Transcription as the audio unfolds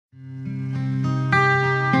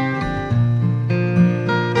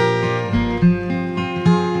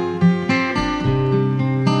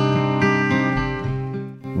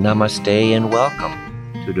Namaste and welcome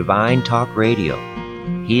to Divine Talk Radio.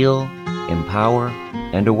 Heal, empower,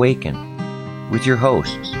 and awaken with your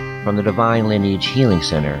hosts from the Divine Lineage Healing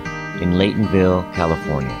Center in Laytonville,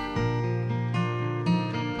 California.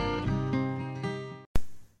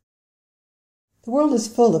 The world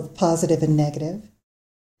is full of positive and negative.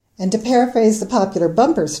 And to paraphrase the popular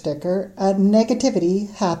bumper sticker,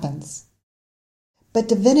 negativity happens. But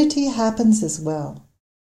divinity happens as well.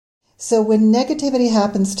 So when negativity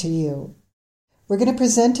happens to you, we're going to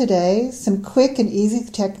present today some quick and easy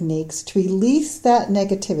techniques to release that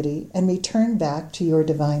negativity and return back to your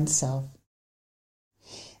divine self.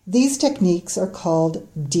 These techniques are called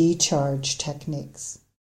decharge techniques.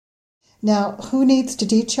 Now, who needs to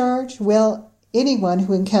decharge? Well, anyone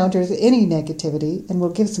who encounters any negativity, and we'll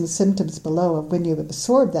give some symptoms below of when you've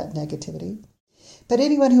absorbed that negativity, but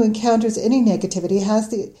anyone who encounters any negativity has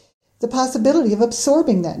the possibility of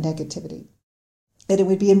absorbing that negativity. And it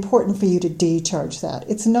would be important for you to decharge that.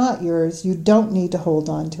 It's not yours. You don't need to hold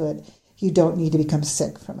on to it. You don't need to become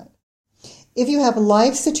sick from it. If you have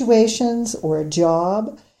life situations or a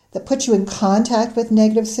job that puts you in contact with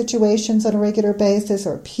negative situations on a regular basis,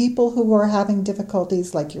 or people who are having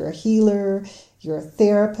difficulties, like you're a healer, you're a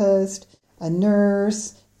therapist, a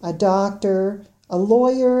nurse, a doctor, a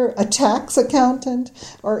lawyer, a tax accountant,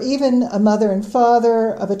 or even a mother and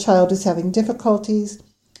father of a child who's having difficulties.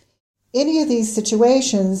 Any of these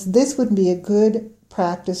situations, this would be a good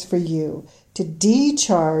practice for you to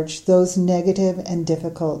decharge those negative and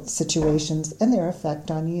difficult situations and their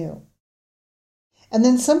effect on you. And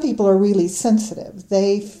then some people are really sensitive.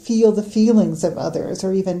 They feel the feelings of others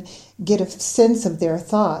or even get a sense of their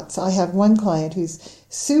thoughts. I have one client who's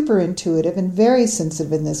super intuitive and very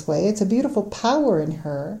sensitive in this way. It's a beautiful power in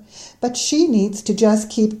her, but she needs to just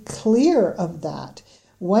keep clear of that.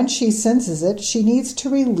 Once she senses it, she needs to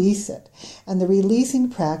release it. And the releasing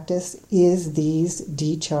practice is these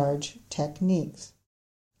decharge techniques.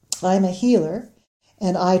 I'm a healer,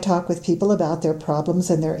 and I talk with people about their problems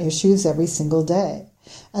and their issues every single day.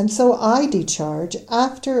 And so I decharge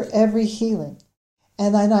after every healing.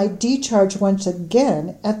 And then I decharge once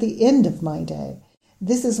again at the end of my day.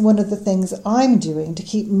 This is one of the things I'm doing to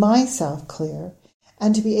keep myself clear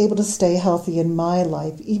and to be able to stay healthy in my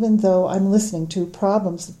life, even though I'm listening to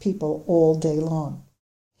problems of people all day long.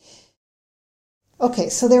 Okay,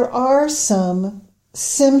 so there are some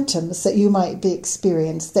symptoms that you might be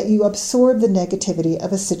experiencing that you absorb the negativity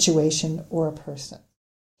of a situation or a person.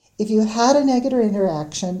 If you had a negative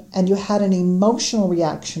interaction and you had an emotional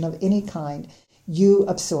reaction of any kind, you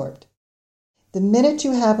absorbed. The minute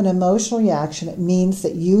you have an emotional reaction, it means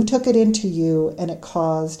that you took it into you and it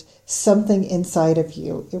caused something inside of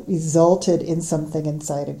you. It resulted in something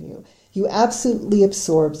inside of you. You absolutely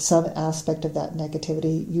absorbed some aspect of that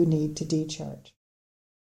negativity you need to decharge.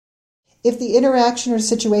 If the interaction or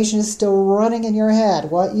situation is still running in your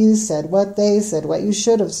head, what you said, what they said, what you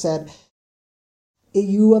should have said,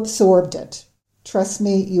 you absorbed it. Trust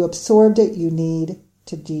me, you absorbed it. You need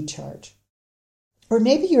to decharge. Or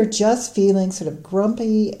maybe you're just feeling sort of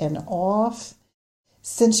grumpy and off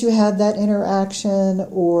since you had that interaction,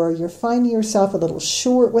 or you're finding yourself a little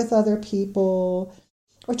short with other people,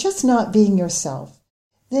 or just not being yourself.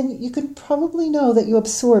 Then you can probably know that you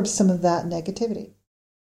absorbed some of that negativity.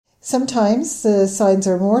 Sometimes the signs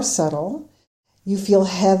are more subtle. You feel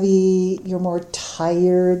heavy, you're more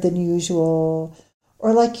tired than usual,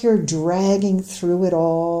 or like you're dragging through it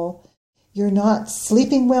all. You're not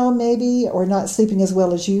sleeping well maybe, or not sleeping as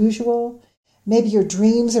well as usual. Maybe your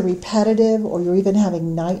dreams are repetitive, or you're even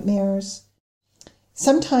having nightmares.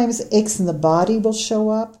 Sometimes aches in the body will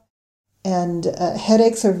show up, and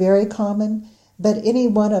headaches are very common, but any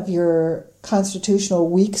one of your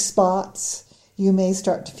constitutional weak spots, you may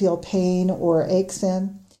start to feel pain or aches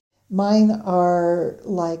in. Mine are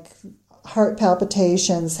like heart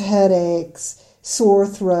palpitations, headaches, sore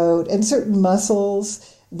throat, and certain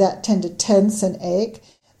muscles that tend to tense and ache.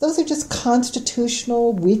 Those are just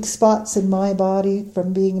constitutional weak spots in my body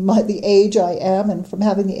from being the age I am and from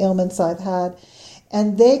having the ailments I've had.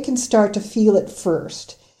 And they can start to feel it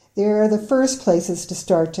first. They're the first places to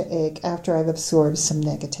start to ache after I've absorbed some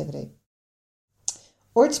negativity.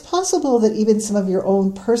 Or it's possible that even some of your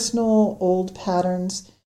own personal old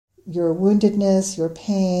patterns, your woundedness, your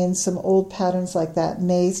pain, some old patterns like that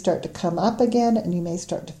may start to come up again, and you may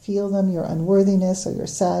start to feel them, your unworthiness or your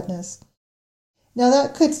sadness. Now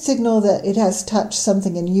that could signal that it has touched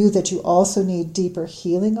something in you that you also need deeper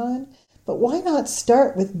healing on, but why not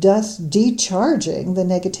start with just decharging the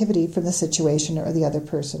negativity from the situation or the other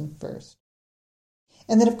person first?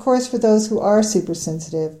 And then, of course, for those who are super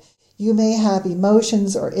sensitive, you may have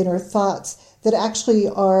emotions or inner thoughts that actually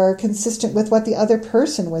are consistent with what the other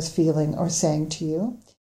person was feeling or saying to you.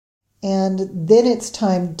 And then it's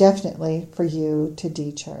time definitely for you to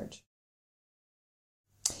decharge.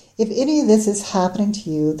 If any of this is happening to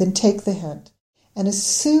you, then take the hint. And as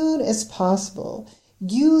soon as possible,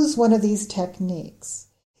 use one of these techniques.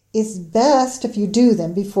 It's best if you do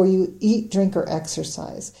them before you eat, drink, or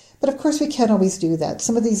exercise. But of course, we can't always do that.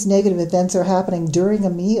 Some of these negative events are happening during a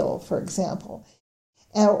meal, for example.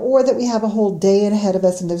 Or that we have a whole day ahead of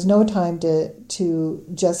us and there's no time to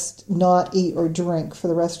just not eat or drink for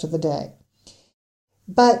the rest of the day.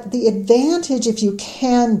 But the advantage, if you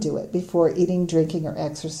can do it before eating, drinking, or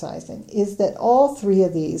exercising, is that all three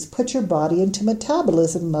of these put your body into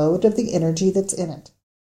metabolism mode of the energy that's in it.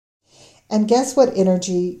 And guess what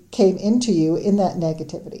energy came into you in that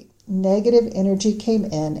negativity? Negative energy came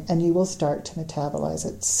in and you will start to metabolize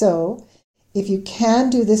it. So if you can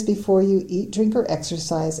do this before you eat, drink, or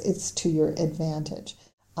exercise, it's to your advantage.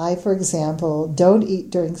 I, for example, don't eat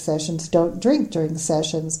during sessions, don't drink during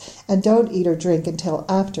sessions, and don't eat or drink until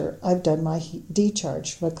after I've done my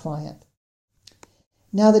decharge for a client.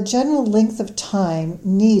 Now, the general length of time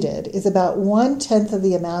needed is about 1/10 of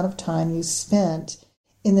the amount of time you spent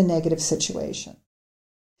in the negative situation.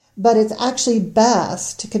 But it's actually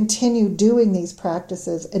best to continue doing these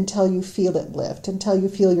practices until you feel it lift, until you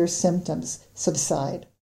feel your symptoms subside.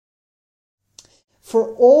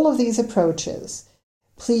 For all of these approaches,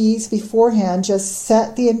 please beforehand just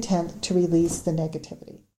set the intent to release the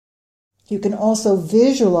negativity. You can also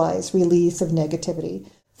visualize release of negativity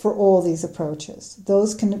for all these approaches.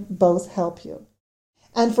 Those can both help you.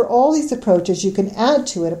 And for all these approaches, you can add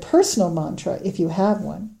to it a personal mantra if you have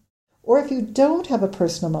one. Or if you don't have a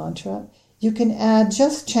personal mantra, you can add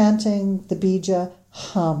just chanting the bija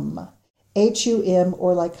hum, H-U-M,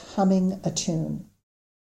 or like humming a tune.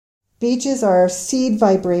 Bijas are seed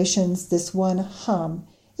vibrations. This one hum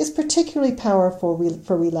is particularly powerful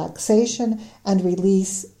for relaxation and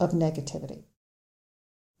release of negativity.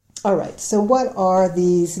 All right, so what are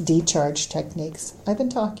these decharge techniques I've been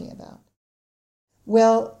talking about?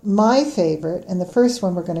 Well, my favorite, and the first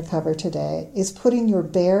one we're going to cover today, is putting your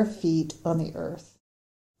bare feet on the earth.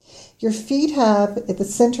 Your feet have, at the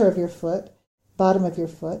center of your foot, bottom of your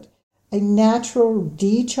foot, a natural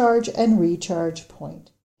decharge and recharge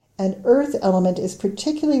point. An earth element is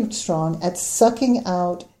particularly strong at sucking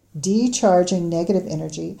out, decharging negative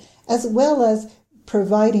energy, as well as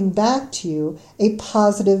providing back to you a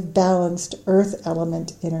positive, balanced earth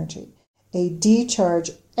element energy, a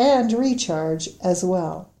decharge and recharge as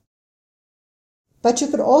well. But you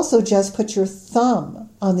could also just put your thumb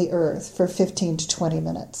on the earth for 15 to 20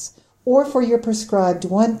 minutes, or for your prescribed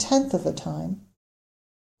 1/10 of the time,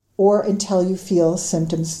 or until you feel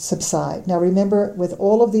symptoms subside. Now remember, with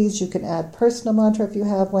all of these, you can add personal mantra if you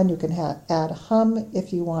have one. You can add hum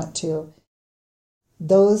if you want to.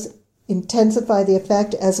 Those intensify the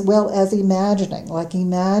effect, as well as imagining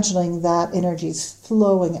that energy's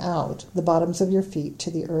flowing out the bottoms of your feet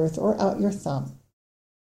to the earth or out your thumb.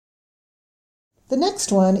 The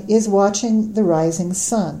next one is watching the rising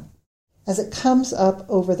sun as it comes up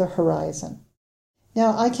over the horizon.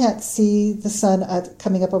 Now, I can't see the sun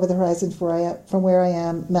coming up over the horizon from where I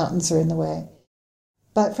am. Mountains are in the way.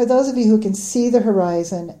 But for those of you who can see the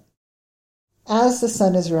horizon as the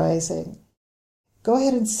sun is rising, go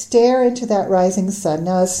ahead and stare into that rising sun.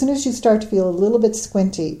 Now, as soon as you start to feel a little bit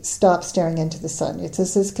squinty, stop staring into the sun.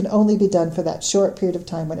 This can only be done for that short period of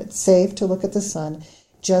time when it's safe to look at the sun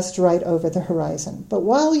just right over the horizon. But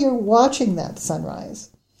while you're watching that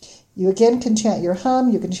sunrise, you again can chant your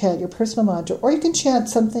hum, you can chant your personal mantra, or you can chant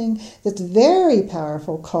something that's very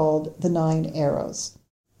powerful called the 9 arrows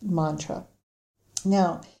mantra.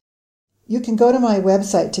 Now, you can go to my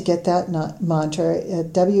website to get that mantra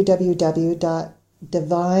at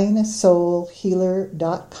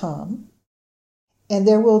www.divinesoulhealer.com. And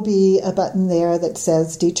there will be a button there that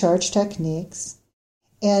says Decharge Techniques.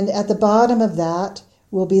 And at the bottom of that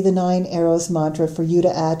will be the 9 arrows mantra for you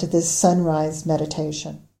to add to this sunrise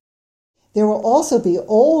meditation. There will also be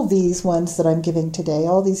all these ones that I'm giving today,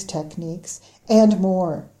 all these techniques, and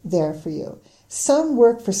more there for you. Some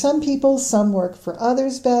work for some people, some work for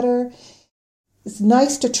others better. It's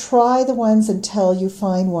nice to try the ones until you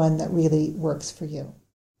find one that really works for you.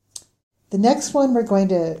 The next one we're going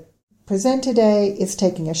to present today is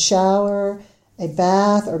taking a shower, a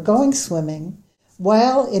bath, or going swimming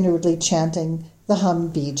while inwardly chanting the hum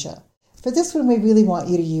bija. For this one, we really want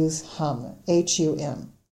you to use hum,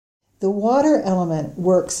 H-U-M. The water element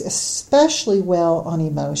works especially well on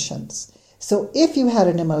emotions. So if you had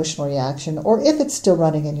an emotional reaction, or if it's still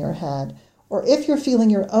running in your head, or if you're feeling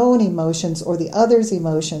your own emotions or the other's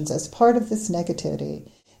emotions as part of this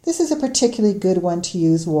negativity, this is a particularly good one to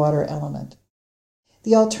use water element.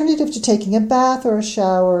 The alternative to taking a bath or a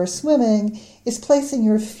shower or swimming is placing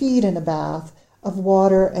your feet in a bath of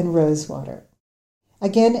water and rose water.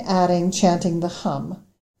 Again, chanting the hum,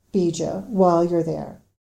 bija, while you're there.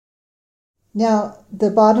 Now, the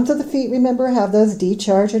bottoms of the feet, remember, have those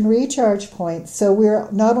decharge and recharge points. So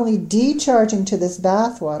we're not only decharging to this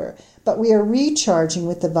bath water, but we are recharging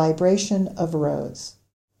with the vibration of rose.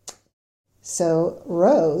 So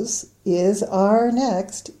rose is our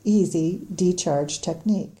next easy decharge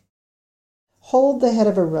technique. Hold the head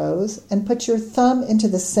of a rose and put your thumb into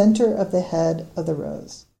the center of the head of the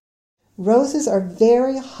rose. Roses are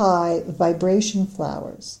very high vibration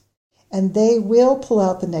flowers, and they will pull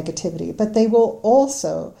out the negativity, but they will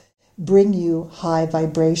also bring you high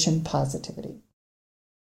vibration positivity.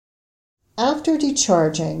 After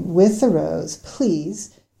decharging with the rose,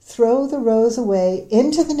 please throw the rose away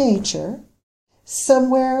into the nature,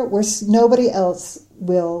 somewhere where nobody else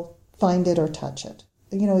will find it or touch it.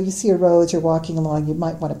 You see a rose, you're walking along, you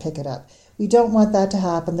might want to pick it up. We don't want that to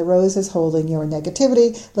happen. The rose is holding your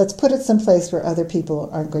negativity. Let's put it someplace where other people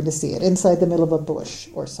aren't going to see it, inside the middle of a bush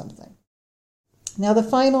or something. Now, the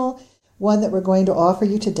final one that we're going to offer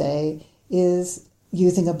you today is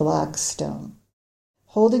using a black stone.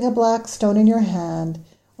 Holding a black stone in your hand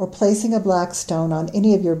or placing a black stone on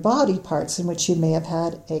any of your body parts in which you may have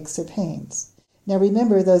had aches or pains. Now,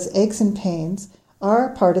 remember, those aches and pains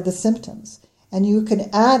are part of the symptoms. And you can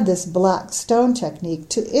add this black stone technique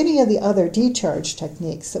to any of the other decharge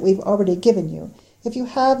techniques that we've already given you if you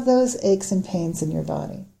have those aches and pains in your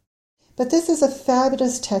body. But this is a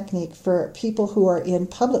fabulous technique for people who are in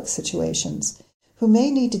public situations who may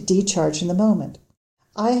need to decharge in the moment.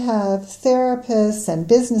 I have therapists and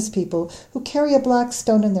business people who carry a black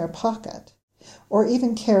stone in their pocket or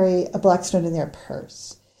even carry a black stone in their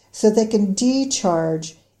purse so they can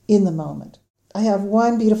decharge in the moment. I have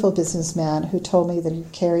one beautiful businessman who told me that he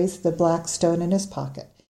carries the black stone in his pocket.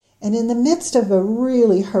 And in the midst of a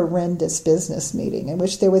really horrendous business meeting in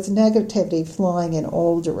which there was negativity flowing in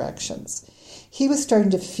all directions, he was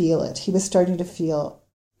starting to feel it. He was starting to feel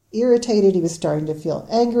irritated. He was starting to feel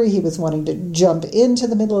angry. He was wanting to jump into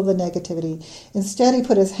the middle of the negativity. Instead, he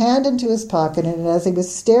put his hand into his pocket, and as he was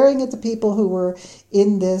staring at the people who were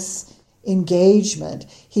in this engagement,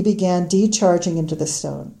 he began decharging into the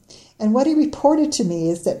stone. And what he reported to me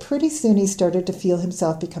is that pretty soon he started to feel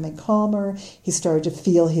himself becoming calmer. He started to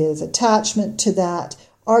feel his attachment to that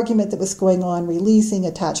argument that was going on releasing,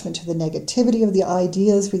 attachment to the negativity of the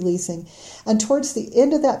ideas releasing. And towards the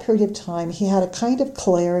end of that period of time, he had a kind of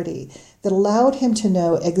clarity that allowed him to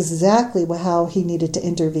know exactly how he needed to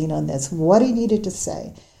intervene on this, what he needed to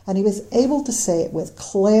say. And he was able to say it with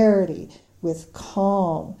clarity, with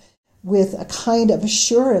calm, with a kind of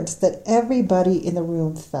assurance that everybody in the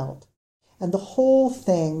room felt. And the whole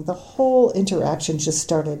thing, the whole interaction just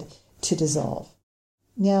started to dissolve.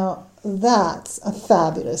 Now, that's a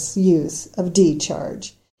fabulous use of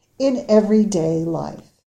decharge in everyday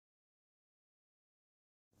life.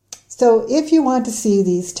 So if you want to see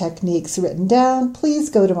these techniques written down, please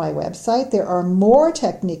go to my website. There are more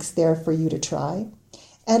techniques there for you to try.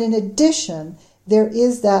 And in addition, there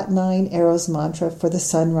is that 9 arrows mantra for the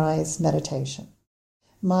sunrise meditation.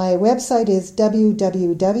 My website is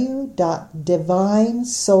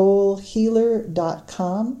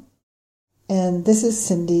www.divinesoulhealer.com. And this is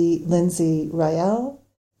Cindy Lindsay Rael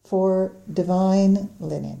for Divine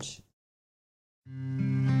Lineage.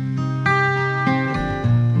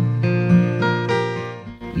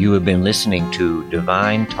 You have been listening to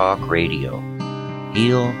Divine Talk Radio.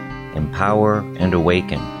 Heal, empower, and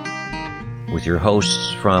awaken. With your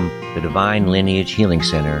hosts from the Divine Lineage Healing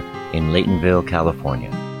Center in Laytonville,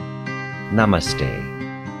 California. Namaste.